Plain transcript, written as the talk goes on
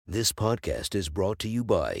This podcast is brought to you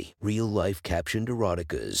by Real Life Captioned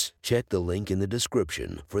Eroticas. Check the link in the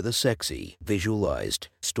description for the sexy, visualized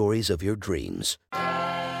stories of your dreams.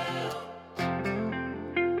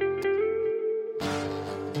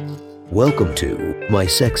 Welcome to My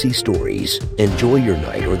Sexy Stories. Enjoy your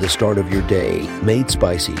night or the start of your day, made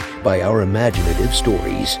spicy by our imaginative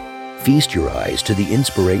stories. Feast your eyes to the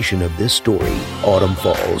inspiration of this story, Autumn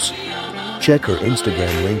Falls. Check her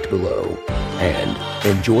Instagram linked below and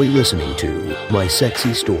enjoy listening to My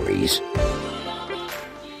Sexy Stories.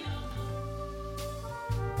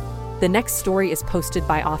 The next story is posted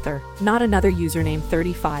by author, not another username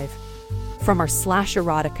 35. From our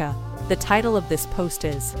 /erotica, the title of this post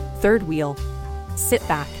is Third Wheel. Sit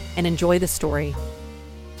back and enjoy the story.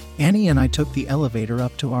 Annie and I took the elevator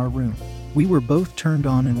up to our room. We were both turned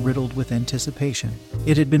on and riddled with anticipation.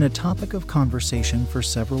 It had been a topic of conversation for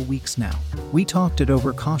several weeks now. We talked it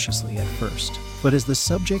over cautiously at first, but as the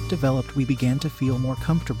subject developed, we began to feel more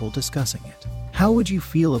comfortable discussing it. How would you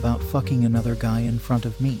feel about fucking another guy in front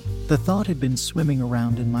of me? The thought had been swimming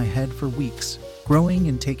around in my head for weeks, growing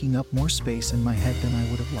and taking up more space in my head than I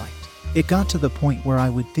would have liked. It got to the point where I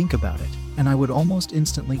would think about it, and I would almost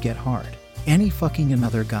instantly get hard. Annie fucking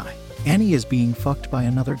another guy. Annie is being fucked by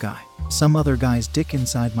another guy. Some other guy's dick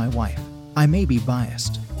inside my wife. I may be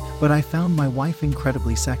biased, but I found my wife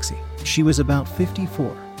incredibly sexy. She was about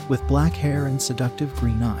 54, with black hair and seductive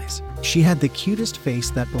green eyes. She had the cutest face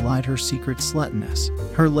that belied her secret sluttiness.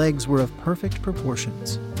 Her legs were of perfect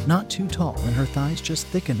proportions, not too tall, and her thighs just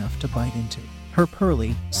thick enough to bite into. Her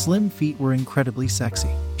pearly, slim feet were incredibly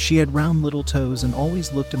sexy. She had round little toes and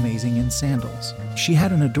always looked amazing in sandals. She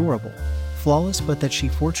had an adorable, flawless butt that she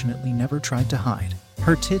fortunately never tried to hide.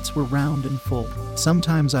 Her tits were round and full.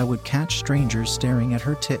 Sometimes I would catch strangers staring at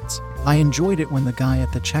her tits. I enjoyed it when the guy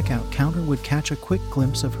at the checkout counter would catch a quick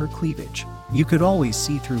glimpse of her cleavage. You could always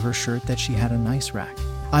see through her shirt that she had a nice rack.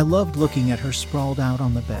 I loved looking at her sprawled out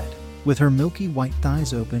on the bed, with her milky white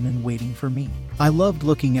thighs open and waiting for me. I loved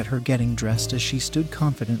looking at her getting dressed as she stood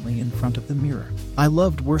confidently in front of the mirror. I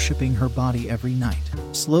loved worshiping her body every night,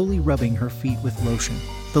 slowly rubbing her feet with lotion.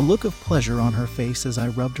 The look of pleasure on her face as I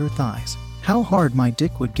rubbed her thighs. How hard my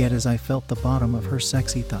dick would get as I felt the bottom of her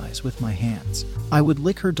sexy thighs with my hands. I would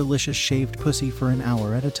lick her delicious shaved pussy for an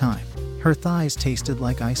hour at a time. Her thighs tasted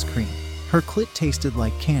like ice cream. Her clit tasted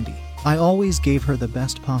like candy. I always gave her the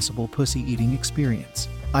best possible pussy eating experience.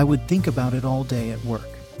 I would think about it all day at work.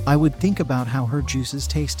 I would think about how her juices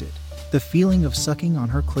tasted. The feeling of sucking on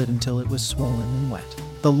her clit until it was swollen and wet.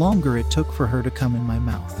 The longer it took for her to come in my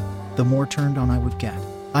mouth, the more turned on I would get.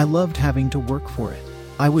 I loved having to work for it.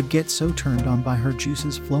 I would get so turned on by her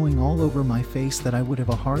juices flowing all over my face that I would have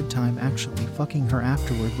a hard time actually fucking her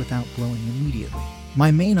afterward without blowing immediately.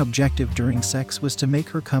 My main objective during sex was to make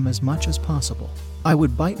her come as much as possible. I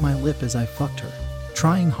would bite my lip as I fucked her,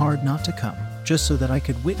 trying hard not to come, just so that I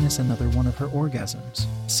could witness another one of her orgasms.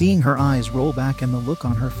 Seeing her eyes roll back and the look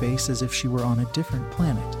on her face as if she were on a different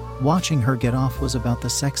planet. Watching her get off was about the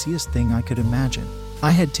sexiest thing I could imagine.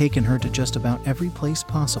 I had taken her to just about every place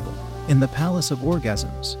possible. In the Palace of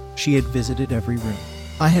Orgasms, she had visited every room.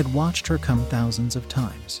 I had watched her come thousands of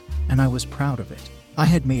times, and I was proud of it. I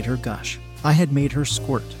had made her gush. I had made her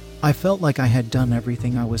squirt. I felt like I had done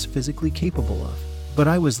everything I was physically capable of, but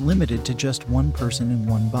I was limited to just one person in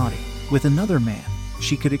one body. With another man,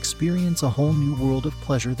 she could experience a whole new world of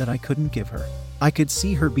pleasure that I couldn't give her. I could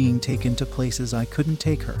see her being taken to places I couldn't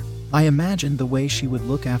take her. I imagined the way she would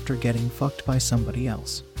look after getting fucked by somebody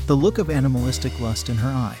else. The look of animalistic lust in her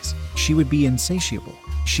eyes. She would be insatiable.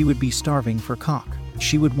 She would be starving for cock.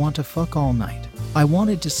 She would want to fuck all night. I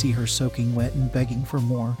wanted to see her soaking wet and begging for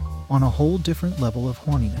more, on a whole different level of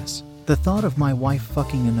horniness. The thought of my wife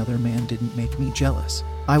fucking another man didn't make me jealous.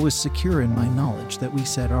 I was secure in my knowledge that we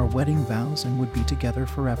said our wedding vows and would be together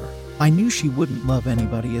forever. I knew she wouldn't love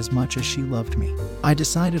anybody as much as she loved me. I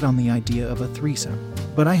decided on the idea of a threesome,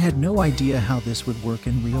 but I had no idea how this would work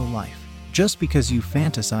in real life. Just because you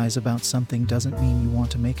fantasize about something doesn't mean you want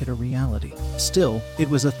to make it a reality. Still, it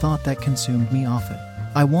was a thought that consumed me often.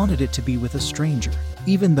 I wanted it to be with a stranger.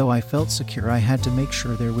 Even though I felt secure, I had to make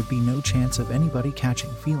sure there would be no chance of anybody catching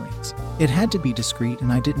feelings. It had to be discreet,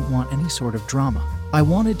 and I didn't want any sort of drama. I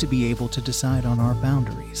wanted to be able to decide on our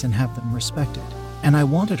boundaries and have them respected. And I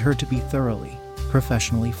wanted her to be thoroughly,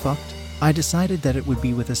 professionally fucked. I decided that it would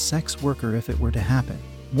be with a sex worker if it were to happen.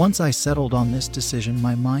 Once I settled on this decision,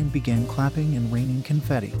 my mind began clapping and raining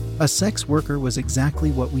confetti. A sex worker was exactly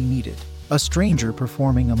what we needed. A stranger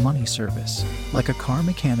performing a money service, like a car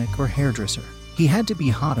mechanic or hairdresser. He had to be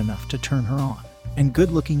hot enough to turn her on, and good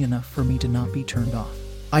looking enough for me to not be turned off.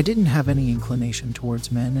 I didn't have any inclination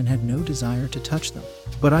towards men and had no desire to touch them.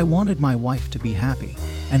 But I wanted my wife to be happy,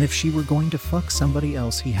 and if she were going to fuck somebody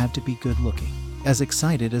else, he had to be good looking. As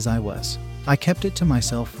excited as I was, I kept it to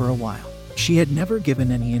myself for a while. She had never given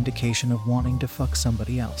any indication of wanting to fuck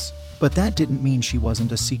somebody else. But that didn't mean she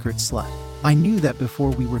wasn't a secret slut. I knew that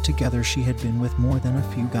before we were together she had been with more than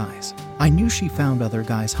a few guys. I knew she found other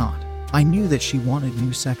guys hot. I knew that she wanted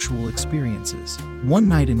new sexual experiences. One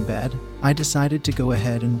night in bed, I decided to go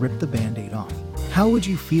ahead and rip the band-aid off. How would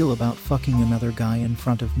you feel about fucking another guy in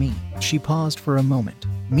front of me? She paused for a moment.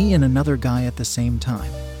 Me and another guy at the same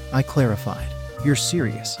time. I clarified. You're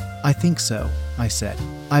serious? I think so, I said.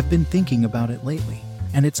 I've been thinking about it lately,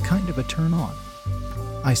 and it's kind of a turn on.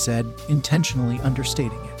 I said, intentionally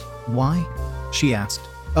understating it. Why? She asked.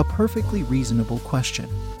 A perfectly reasonable question.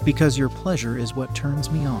 Because your pleasure is what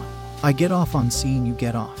turns me on. I get off on seeing you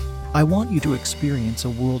get off. I want you to experience a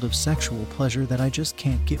world of sexual pleasure that I just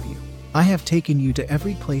can't give you. I have taken you to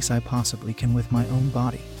every place I possibly can with my own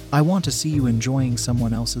body. I want to see you enjoying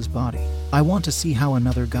someone else's body. I want to see how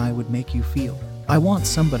another guy would make you feel. I want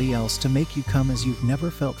somebody else to make you come as you've never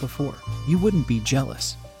felt before. You wouldn't be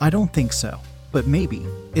jealous. I don't think so. But maybe.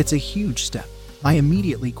 It's a huge step. I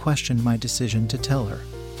immediately questioned my decision to tell her.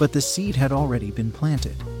 But the seed had already been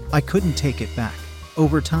planted. I couldn't take it back.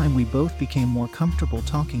 Over time, we both became more comfortable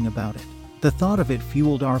talking about it. The thought of it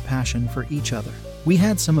fueled our passion for each other. We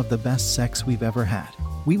had some of the best sex we've ever had.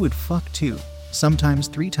 We would fuck 2, sometimes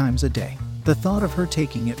 3 times a day. The thought of her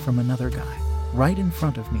taking it from another guy, right in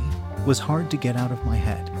front of me, was hard to get out of my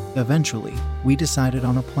head. Eventually, we decided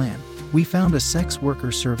on a plan. We found a sex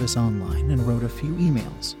worker service online and wrote a few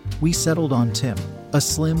emails. We settled on Tim, a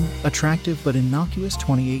slim, attractive but innocuous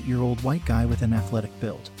 28-year-old white guy with an athletic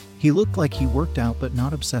build. He looked like he worked out but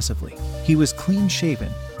not obsessively. He was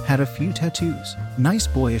clean-shaven, had a few tattoos, nice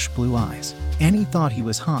boyish blue eyes. Annie thought he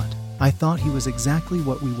was hot. I thought he was exactly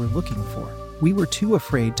what we were looking for. We were too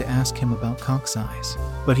afraid to ask him about cock size,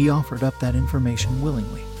 but he offered up that information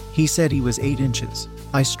willingly. He said he was 8 inches.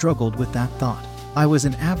 I struggled with that thought. I was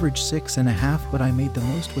an average 6.5, but I made the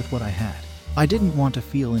most with what I had. I didn't want to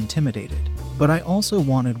feel intimidated, but I also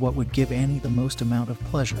wanted what would give Annie the most amount of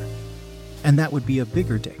pleasure. And that would be a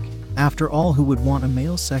bigger dick. After all, who would want a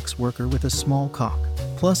male sex worker with a small cock?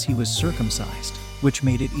 Plus, he was circumcised, which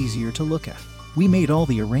made it easier to look at. We made all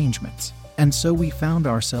the arrangements, and so we found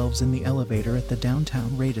ourselves in the elevator at the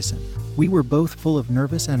downtown Radisson. We were both full of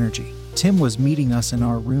nervous energy. Tim was meeting us in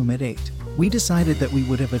our room at 8. We decided that we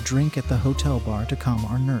would have a drink at the hotel bar to calm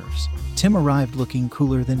our nerves. Tim arrived looking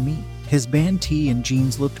cooler than me. His band tee and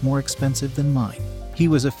jeans looked more expensive than mine. He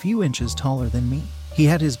was a few inches taller than me. He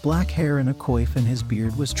had his black hair in a coif and his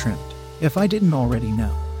beard was trimmed. If I didn't already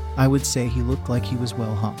know, I would say he looked like he was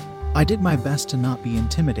well hung. I did my best to not be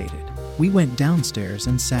intimidated. We went downstairs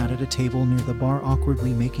and sat at a table near the bar,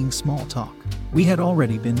 awkwardly making small talk. We had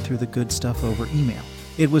already been through the good stuff over email.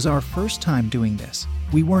 It was our first time doing this.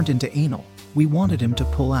 We weren't into anal. We wanted him to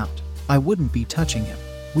pull out. I wouldn't be touching him.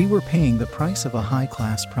 We were paying the price of a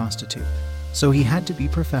high-class prostitute, so he had to be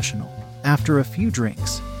professional. After a few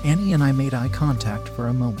drinks, Annie and I made eye contact for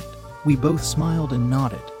a moment. We both smiled and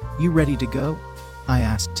nodded. You ready to go? I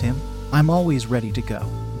asked Tim. I'm always ready to go.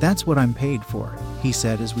 That's what I'm paid for, he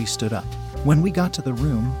said as we stood up. When we got to the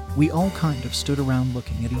room, we all kind of stood around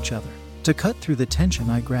looking at each other. To cut through the tension,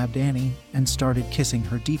 I grabbed Annie and started kissing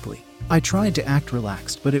her deeply. I tried to act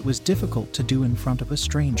relaxed, but it was difficult to do in front of a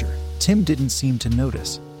stranger. Tim didn't seem to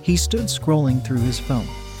notice. He stood scrolling through his phone.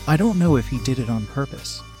 I don't know if he did it on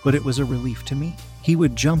purpose, but it was a relief to me. He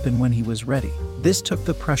would jump in when he was ready. This took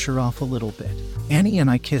the pressure off a little bit. Annie and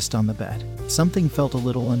I kissed on the bed. Something felt a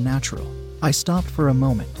little unnatural. I stopped for a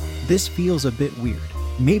moment. This feels a bit weird.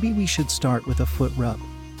 Maybe we should start with a foot rub,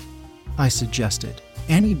 I suggested.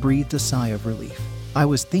 Annie breathed a sigh of relief. I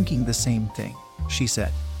was thinking the same thing, she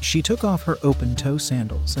said. She took off her open-toe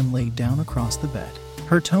sandals and laid down across the bed.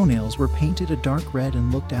 Her toenails were painted a dark red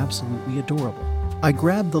and looked absolutely adorable. I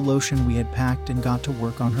grabbed the lotion we had packed and got to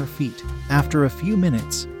work on her feet. After a few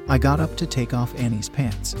minutes, I got up to take off Annie's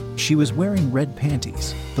pants. She was wearing red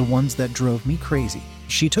panties, the ones that drove me crazy.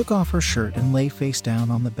 She took off her shirt and lay face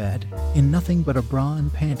down on the bed, in nothing but a bra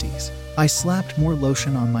and panties. I slapped more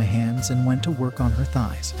lotion on my hands and went to work on her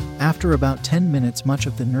thighs. After about 10 minutes, much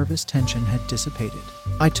of the nervous tension had dissipated.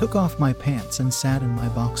 I took off my pants and sat in my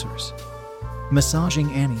boxers,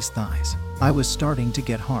 massaging Annie's thighs. I was starting to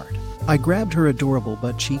get hard. I grabbed her adorable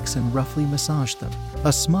butt cheeks and roughly massaged them.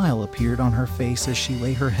 A smile appeared on her face as she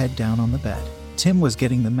lay her head down on the bed. Tim was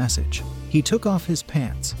getting the message. He took off his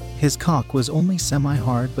pants. His cock was only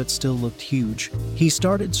semi-hard but still looked huge. He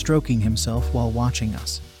started stroking himself while watching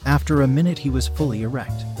us. After a minute, he was fully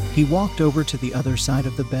erect. He walked over to the other side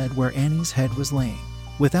of the bed where Annie's head was laying.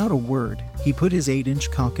 Without a word, he put his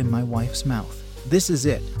 8-inch cock in my wife's mouth. This is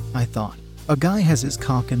it, I thought. A guy has his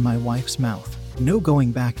cock in my wife's mouth. No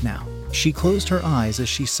going back now. She closed her eyes as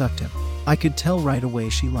she sucked him. I could tell right away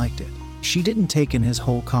she liked it. She didn't take in his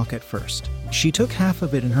whole cock at first. She took half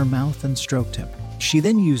of it in her mouth and stroked him. She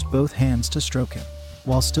then used both hands to stroke him,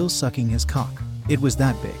 while still sucking his cock. It was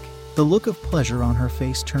that big. The look of pleasure on her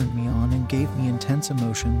face turned me on and gave me intense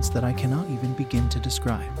emotions that I cannot even begin to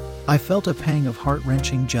describe. I felt a pang of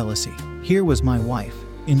heart-wrenching jealousy. Here was my wife,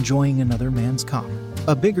 enjoying another man's cock,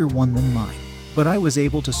 a bigger one than mine. But I was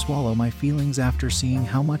able to swallow my feelings after seeing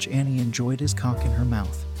how much Annie enjoyed his cock in her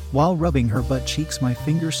mouth. While rubbing her butt cheeks, my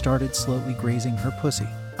finger started slowly grazing her pussy.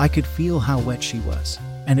 I could feel how wet she was,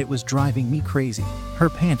 and it was driving me crazy. Her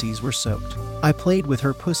panties were soaked. I played with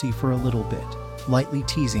her pussy for a little bit, lightly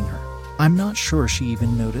teasing her. I'm not sure she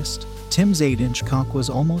even noticed. Tim's 8-inch cock was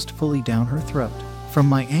almost fully down her throat. From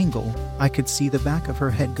my angle, I could see the back of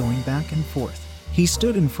her head going back and forth. He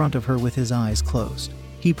stood in front of her with his eyes closed.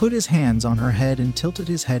 He put his hands on her head and tilted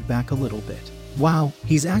his head back a little bit. Wow,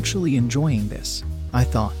 he's actually enjoying this, I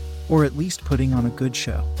thought, or at least putting on a good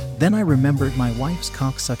show. Then I remembered my wife's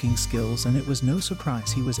cock-sucking skills, and it was no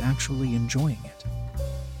surprise he was actually enjoying it.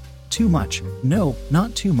 Too much. No,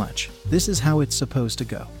 not too much. This is how it's supposed to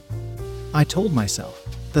go, I told myself.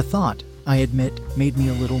 The thought, I admit, made me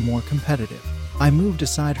a little more competitive. I moved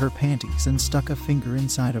aside her panties and stuck a finger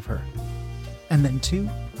inside of her. And then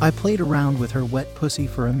I played around with her wet pussy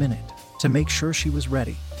for a minute to make sure she was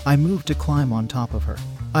ready. I moved to climb on top of her.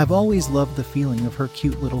 I've always loved the feeling of her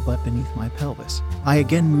cute little butt beneath my pelvis. I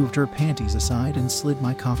again moved her panties aside and slid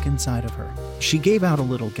my cock inside of her. She gave out a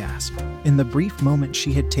little gasp. In the brief moment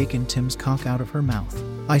she had taken Tim's cock out of her mouth,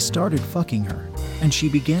 I started fucking her, and she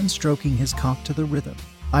began stroking his cock to the rhythm.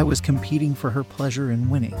 I was competing for her pleasure and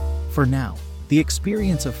winning. For now, the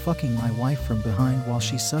experience of fucking my wife from behind while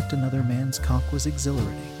she sucked another man's cock was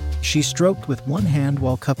exhilarating. She stroked with one hand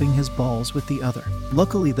while cupping his balls with the other.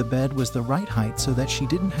 Luckily, the bed was the right height so that she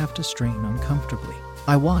didn't have to strain uncomfortably.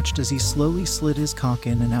 I watched as he slowly slid his cock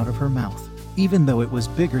in and out of her mouth. Even though it was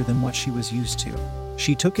bigger than what she was used to,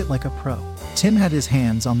 she took it like a pro. Tim had his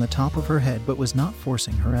hands on the top of her head but was not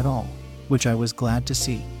forcing her at all, which I was glad to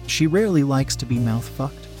see. She rarely likes to be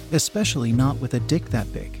mouth-fucked, especially not with a dick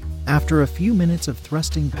that big. After a few minutes of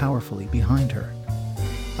thrusting powerfully behind her,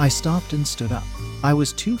 I stopped and stood up. I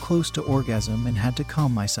was too close to orgasm and had to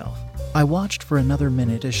calm myself. I watched for another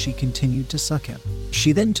minute as she continued to suck him.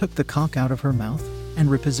 She then took the cock out of her mouth and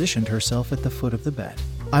repositioned herself at the foot of the bed.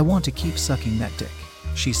 I want to keep sucking that dick,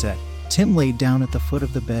 she said. Tim laid down at the foot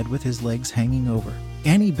of the bed with his legs hanging over.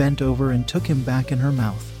 Annie bent over and took him back in her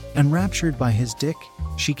mouth. Enraptured by his dick,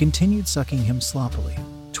 she continued sucking him sloppily,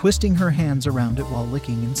 twisting her hands around it while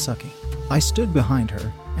licking and sucking. I stood behind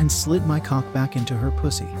her and slid my cock back into her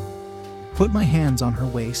pussy, put my hands on her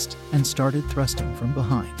waist, and started thrusting from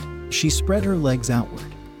behind. She spread her legs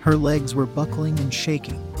outward. Her legs were buckling and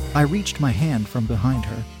shaking. I reached my hand from behind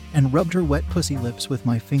her and rubbed her wet pussy lips with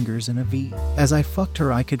my fingers in a V. As I fucked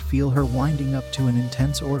her, I could feel her winding up to an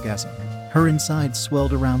intense orgasm. Her insides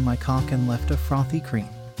swelled around my cock and left a frothy cream.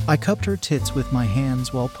 I cupped her tits with my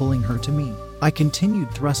hands while pulling her to me. I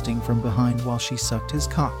continued thrusting from behind while she sucked his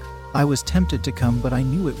cock. I was tempted to come, but I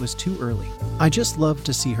knew it was too early. I just loved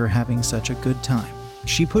to see her having such a good time.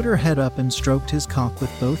 She put her head up and stroked his cock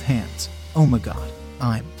with both hands. Oh my god,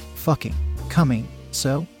 I'm fucking coming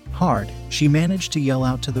so hard, she managed to yell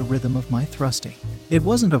out to the rhythm of my thrusting. It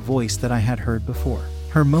wasn't a voice that I had heard before.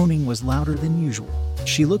 Her moaning was louder than usual.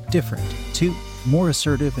 She looked different, too, more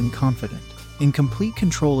assertive and confident, in complete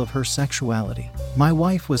control of her sexuality. My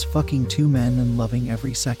wife was fucking two men and loving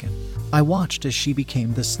every second. I watched as she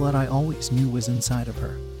became the slut I always knew was inside of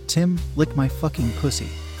her. Tim, lick my fucking pussy,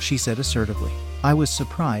 she said assertively. I was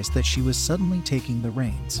surprised that she was suddenly taking the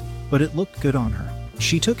reins, but it looked good on her.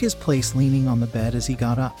 She took his place leaning on the bed as he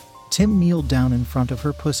got up. Tim kneeled down in front of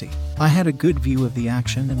her pussy. I had a good view of the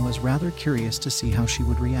action and was rather curious to see how she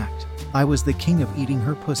would react. I was the king of eating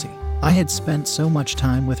her pussy. I had spent so much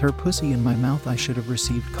time with her pussy in my mouth I should have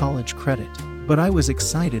received college credit, but I was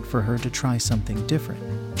excited for her to try something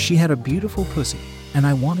different. She had a beautiful pussy, and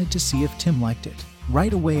I wanted to see if Tim liked it.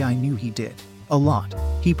 Right away I knew he did. A lot.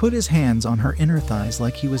 He put his hands on her inner thighs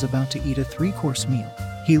like he was about to eat a 3-course meal.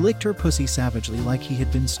 He licked her pussy savagely like he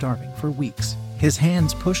had been starving for weeks. His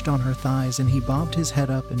hands pushed on her thighs and he bobbed his head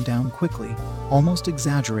up and down quickly, almost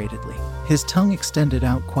exaggeratedly. His tongue extended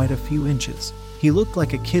out quite a few inches. He looked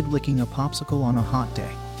like a kid licking a popsicle on a hot day.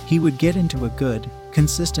 He would get into a good,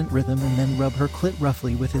 consistent rhythm and then rub her clit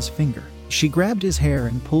roughly with his finger. She grabbed his hair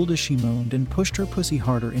and pulled as she moaned and pushed her pussy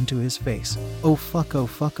harder into his face. "Oh fuck, oh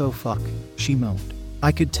fuck, oh fuck," she moaned.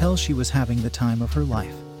 I could tell she was having the time of her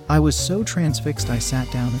life. I was so transfixed I sat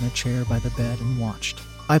down in a chair by the bed and watched.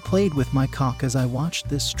 I played with my cock as I watched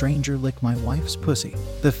this stranger lick my wife's pussy.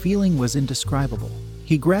 The feeling was indescribable.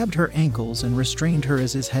 He grabbed her ankles and restrained her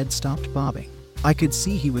as his head stopped bobbing. I could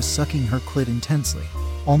see he was sucking her clit intensely,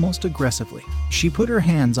 almost aggressively. She put her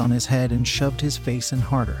hands on his head and shoved his face in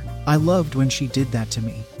harder. I loved when she did that to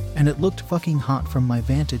me, and it looked fucking hot from my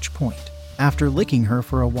vantage point. After licking her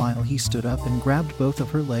for a while, he stood up and grabbed both of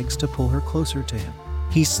her legs to pull her closer to him.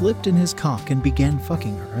 He slipped in his cock and began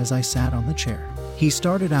fucking her as I sat on the chair. He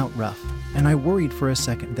started out rough, and I worried for a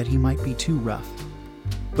second that he might be too rough.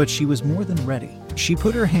 But she was more than ready. She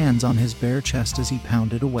put her hands on his bare chest as he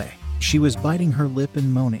pounded away. She was biting her lip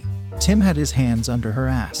and moaning. Tim had his hands under her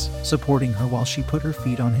ass, supporting her while she put her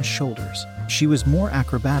feet on his shoulders. She was more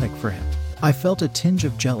acrobatic for him. I felt a tinge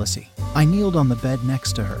of jealousy. I kneeled on the bed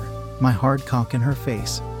next to her, my hard cock in her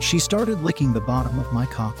face. She started licking the bottom of my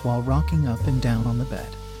cock while rocking up and down on the bed.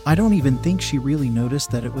 I don't even think she really noticed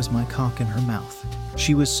that it was my cock in her mouth.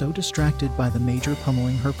 She was so distracted by the major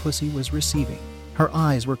pummeling her pussy was receiving. Her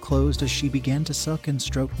eyes were closed as she began to suck and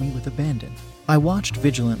stroke me with abandon. I watched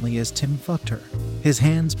vigilantly as Tim fucked her, his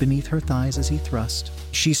hands beneath her thighs as he thrust.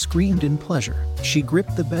 She screamed in pleasure. She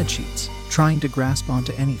gripped the bedsheets, trying to grasp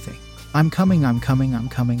onto anything. I'm coming, I'm coming, I'm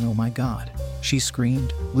coming, oh my God," she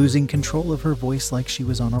screamed, losing control of her voice like she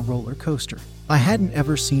was on a roller coaster. I hadn't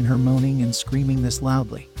ever seen her moaning and screaming this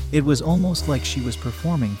loudly. It was almost like she was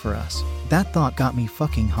performing for us. That thought got me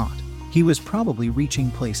fucking hot. He was probably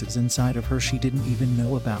reaching places inside of her she didn't even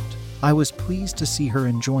know about. I was pleased to see her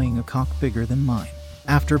enjoying a cock bigger than mine.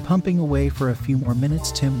 After pumping away for a few more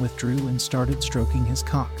minutes, Tim withdrew and started stroking his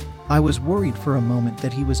cock. I was worried for a moment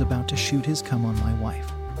that he was about to shoot his cum on my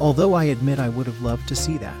wife. Although I admit I would have loved to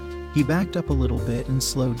see that. He backed up a little bit and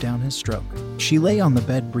slowed down his stroke. She lay on the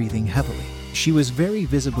bed breathing heavily. She was very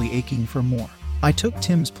visibly aching for more. I took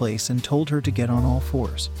Tim's place and told her to get on all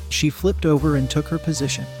fours. She flipped over and took her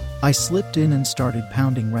position. I slipped in and started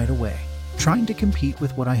pounding right away, trying to compete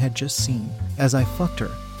with what I had just seen. As I fucked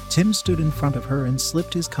her, Tim stood in front of her and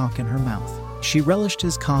slipped his cock in her mouth. She relished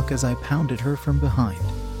his cock as I pounded her from behind.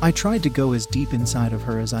 I tried to go as deep inside of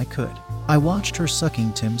her as I could. I watched her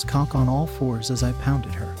sucking Tim's cock on all fours as I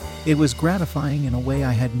pounded her. It was gratifying in a way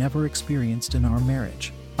I had never experienced in our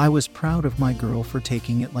marriage. I was proud of my girl for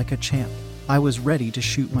taking it like a champ. I was ready to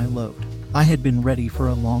shoot my load. I had been ready for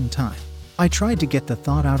a long time. I tried to get the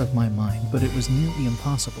thought out of my mind, but it was nearly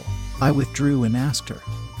impossible. I withdrew and asked her,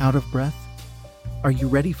 out of breath, "Are you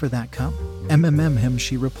ready for that cum?" Him,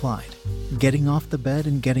 she replied, getting off the bed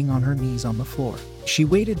and getting on her knees on the floor. She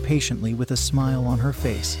waited patiently with a smile on her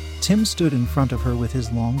face. Tim stood in front of her with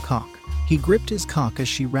his long cock. He gripped his cock as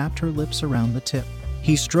she wrapped her lips around the tip.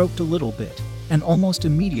 He stroked a little bit, and almost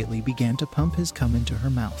immediately began to pump his cum into her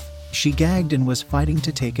mouth. She gagged and was fighting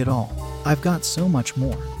to take it all. "I've got so much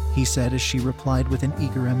more," he said as she replied with an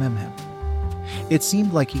eager him. It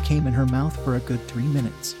seemed like he came in her mouth for a good 3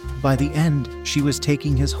 minutes. By the end, she was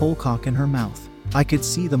taking his whole cock in her mouth. I could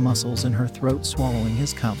see the muscles in her throat swallowing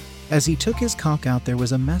his cum. As he took his cock out, there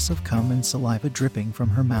was a mess of cum and saliva dripping from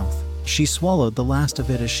her mouth. She swallowed the last of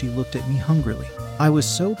it as she looked at me hungrily. I was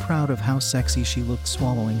so proud of how sexy she looked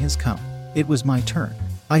swallowing his cum. It was my turn.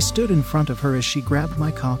 I stood in front of her as she grabbed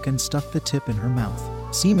my cock and stuck the tip in her mouth.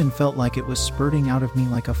 Semen felt like it was spurting out of me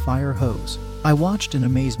like a fire hose. I watched in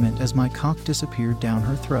amazement as my cock disappeared down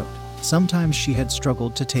her throat. Sometimes she had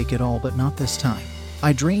struggled to take it all, but not this time.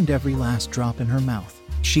 I drained every last drop in her mouth.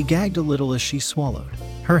 She gagged a little as she swallowed.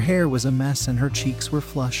 Her hair was a mess and her cheeks were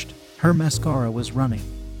flushed. Her mascara was running.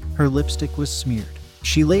 Her lipstick was smeared.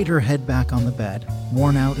 She laid her head back on the bed,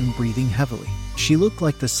 worn out and breathing heavily. She looked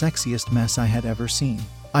like the sexiest mess I had ever seen.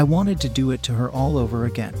 I wanted to do it to her all over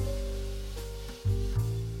again.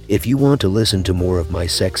 If you want to listen to more of my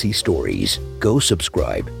sexy stories, go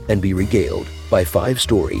subscribe and be regaled by 5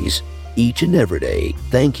 stories each and every day.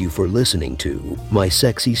 Thank you for listening to My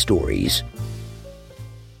Sexy Stories.